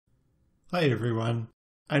Hi everyone.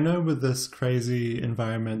 I know with this crazy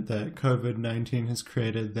environment that COVID-19 has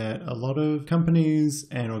created that a lot of companies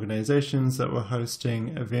and organizations that were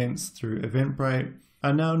hosting events through Eventbrite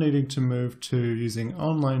are now needing to move to using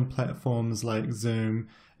online platforms like Zoom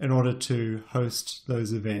in order to host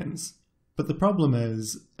those events. But the problem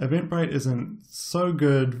is, Eventbrite isn't so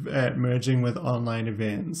good at merging with online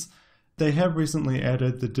events. They have recently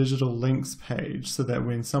added the digital links page so that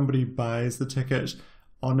when somebody buys the ticket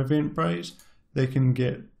on Eventbrite, they can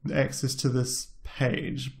get access to this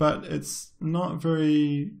page, but it's not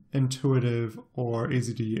very intuitive or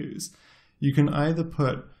easy to use. You can either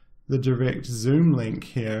put the direct Zoom link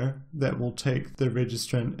here that will take the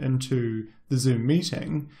registrant into the Zoom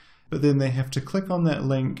meeting, but then they have to click on that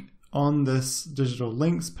link on this digital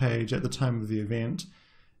links page at the time of the event,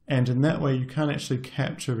 and in that way you can't actually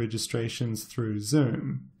capture registrations through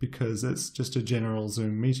Zoom because it's just a general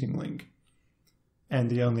Zoom meeting link. And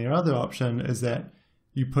the only other option is that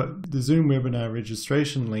you put the Zoom webinar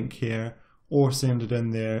registration link here or send it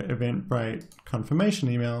in their Eventbrite confirmation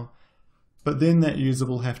email, but then that user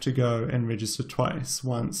will have to go and register twice,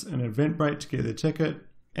 once in Eventbrite to get their ticket,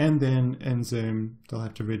 and then in Zoom they'll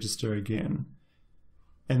have to register again.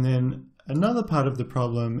 And then another part of the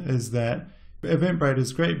problem is that Eventbrite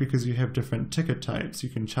is great because you have different ticket types. You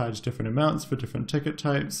can charge different amounts for different ticket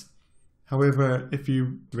types. However, if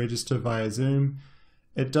you register via Zoom,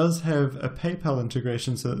 it does have a PayPal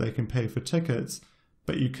integration so that they can pay for tickets,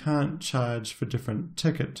 but you can't charge for different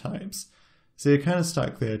ticket types. So you're kind of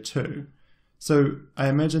stuck there too. So I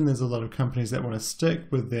imagine there's a lot of companies that want to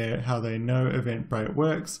stick with how they know Eventbrite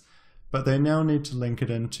works, but they now need to link it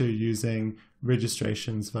into using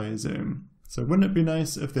registrations via Zoom. So wouldn't it be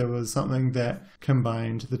nice if there was something that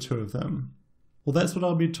combined the two of them? Well, that's what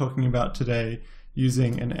I'll be talking about today,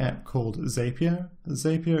 using an app called Zapier.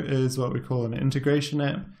 Zapier is what we call an integration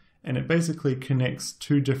app, and it basically connects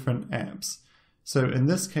two different apps. So in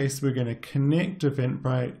this case, we're going to connect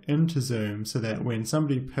Eventbrite into Zoom so that when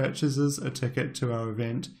somebody purchases a ticket to our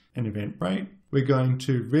event in Eventbrite, we're going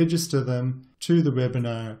to register them to the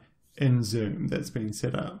webinar in Zoom that's been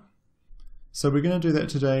set up. So we're going to do that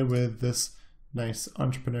today with this nice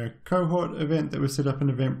entrepreneur cohort event that was set up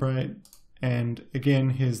in Eventbrite. And again,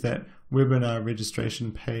 here's that webinar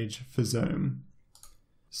registration page for Zoom.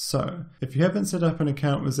 So if you haven't set up an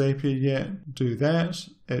account with Zapier yet, do that.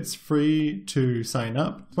 It's free to sign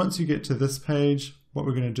up. Once you get to this page, what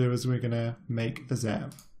we're going to do is we're going to make a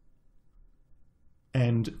Zap.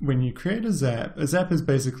 And when you create a Zap is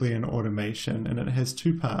basically an automation, and it has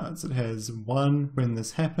two parts. It has one, when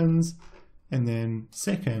this happens, and then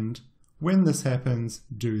second, when this happens,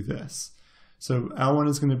 do this. So our one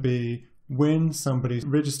is going to be when somebody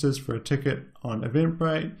registers for a ticket on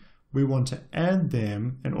Eventbrite, we want to add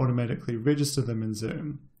them and automatically register them in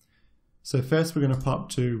Zoom. So first we're going to pop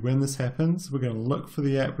to when this happens. We're going to look for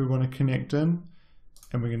the app we want to connect in,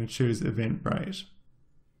 and we're going to choose Eventbrite.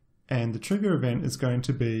 And the trigger event is going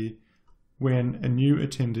to be when a new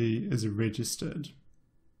attendee is registered.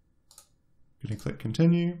 I'm going to click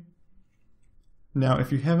continue. Now,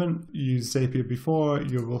 if you haven't used Zapier before,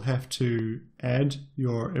 you will have to add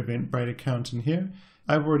your Eventbrite account in here.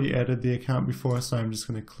 I've already added the account before, so I'm just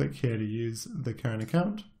going to click here to use the current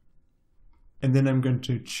account. And then I'm going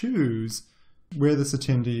to choose where this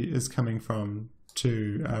attendee is coming from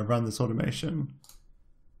to run this automation.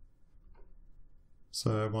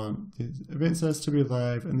 So I want the event status to be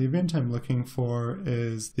live, and the event I'm looking for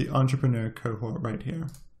is the entrepreneur cohort right here.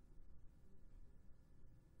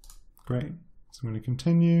 Great. So I'm going to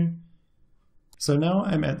continue. So now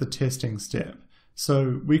I'm at the testing step.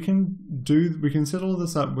 So we can set all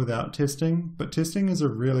this up without testing, but testing is a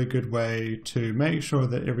really good way to make sure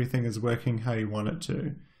that everything is working how you want it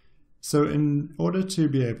to. So in order to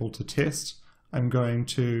be able to test, I'm going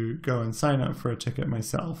to go and sign up for a ticket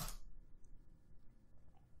myself.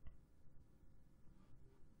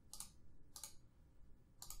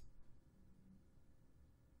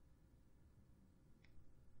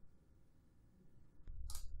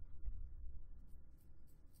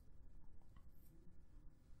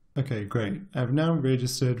 Okay, great. I've now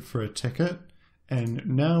registered for a ticket, and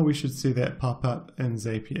now we should see that pop up in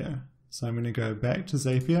Zapier. So I'm going to go back to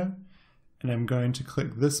Zapier, and I'm going to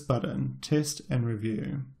click this button, Test and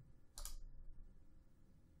Review.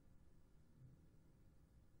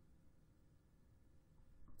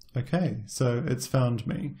 Okay, so it's found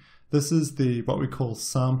me. This is what we call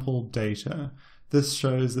sample data. This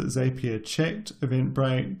shows that Zapier checked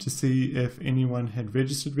Eventbrite to see if anyone had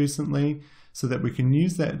registered recently, so that we can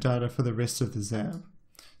use that data for the rest of the Zap.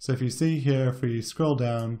 So if you see here, if we scroll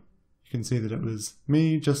down, you can see that it was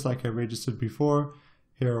me, just like I registered before.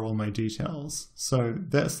 here are all my details. So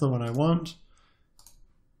that's the one I want.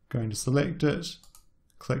 Going to select it,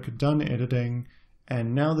 click Done Editing,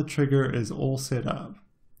 and now the trigger is all set up.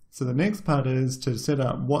 So the next part is to set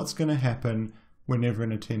up what's going to happen whenever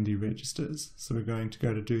an attendee registers. So we're going to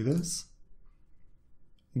go to do this.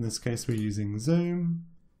 In this case, we're using Zoom.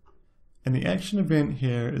 And the action event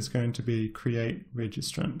here is going to be create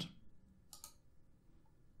registrant.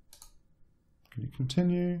 Going to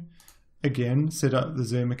continue. Again, set up the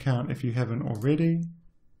Zoom account if you haven't already.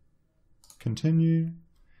 Continue.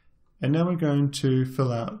 And now we're going to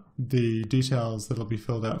fill out the details that will be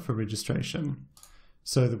filled out for registration.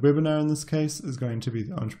 So the webinar in this case is going to be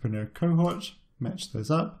the entrepreneur cohort. Match those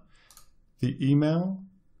up. The email,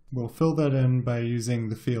 we'll fill that in by using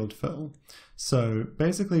the field fill. So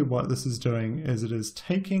basically what this is doing is it is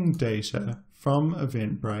taking data from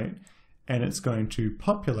Eventbrite and it's going to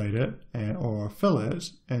populate it or fill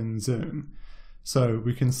it in Zoom. So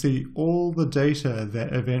we can see all the data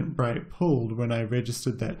that Eventbrite pulled when I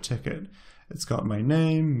registered that ticket. It's got my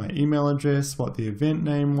name, my email address, what the event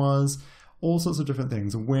name was, all sorts of different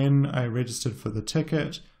things, when I registered for the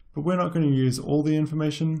ticket, but we're not going to use all the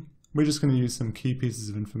information. We're just going to use some key pieces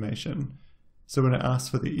of information. So when it asks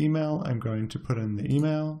for the email, I'm going to put in the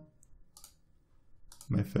email.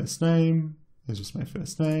 My first name is just my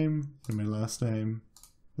first name, and my last name,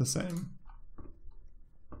 the same.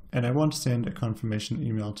 And I want to send a confirmation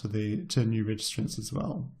email to new registrants as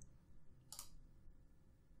well.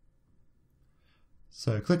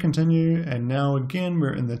 So click continue, and now again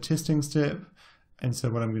we're in the testing step. And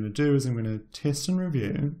so what I'm going to do is I'm going to test and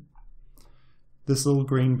review. This little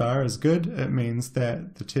green bar is good. It means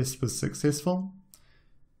that the test was successful.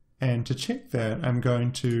 And to check that, I'm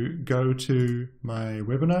going to go to my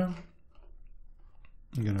webinar.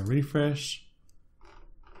 I'm going to refresh.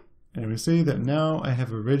 And we see that now I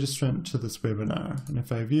have a registrant to this webinar. And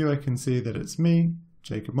if I view, I can see that it's me,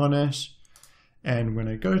 Jacob Monash. And when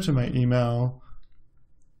I go to my email,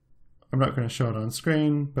 I'm not going to show it on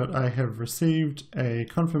screen, but I have received a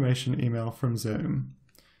confirmation email from Zoom.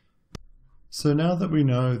 So now that we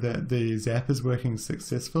know that the Zap is working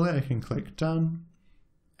successfully, I can click Done,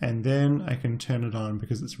 and then I can turn it on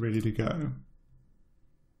because it's ready to go.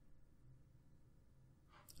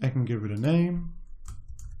 I can give it a name,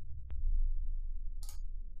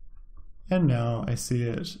 and now I see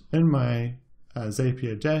it in my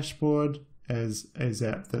Zapier dashboard as a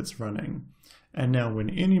Zap that's running. And now when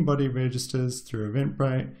anybody registers through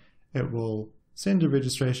Eventbrite, it will send a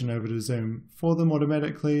registration over to Zoom for them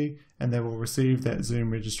automatically, and they will receive that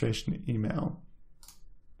Zoom registration email.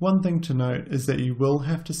 One thing to note is that you will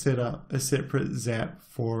have to set up a separate Zap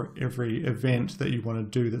for every event that you want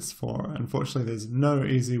to do this for. Unfortunately, there's no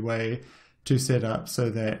easy way to set up so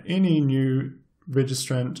that any new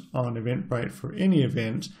registrant on Eventbrite for any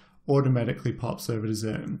event automatically pops over to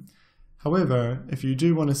Zoom. However, if you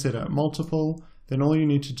do want to set up multiple, then all you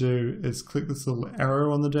need to do is click this little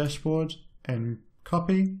arrow on the dashboard and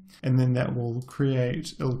copy, and then that will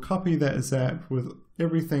it'll copy that Zap with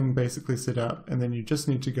everything basically set up, and then you just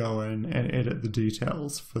need to go in and edit the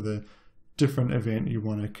details for the different event you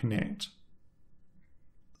want to connect.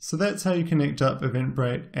 So that's how you connect up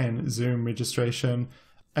Eventbrite and Zoom registration.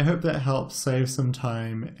 I hope that helps save some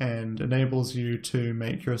time and enables you to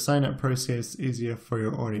make your sign-up process easier for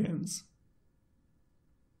your audience.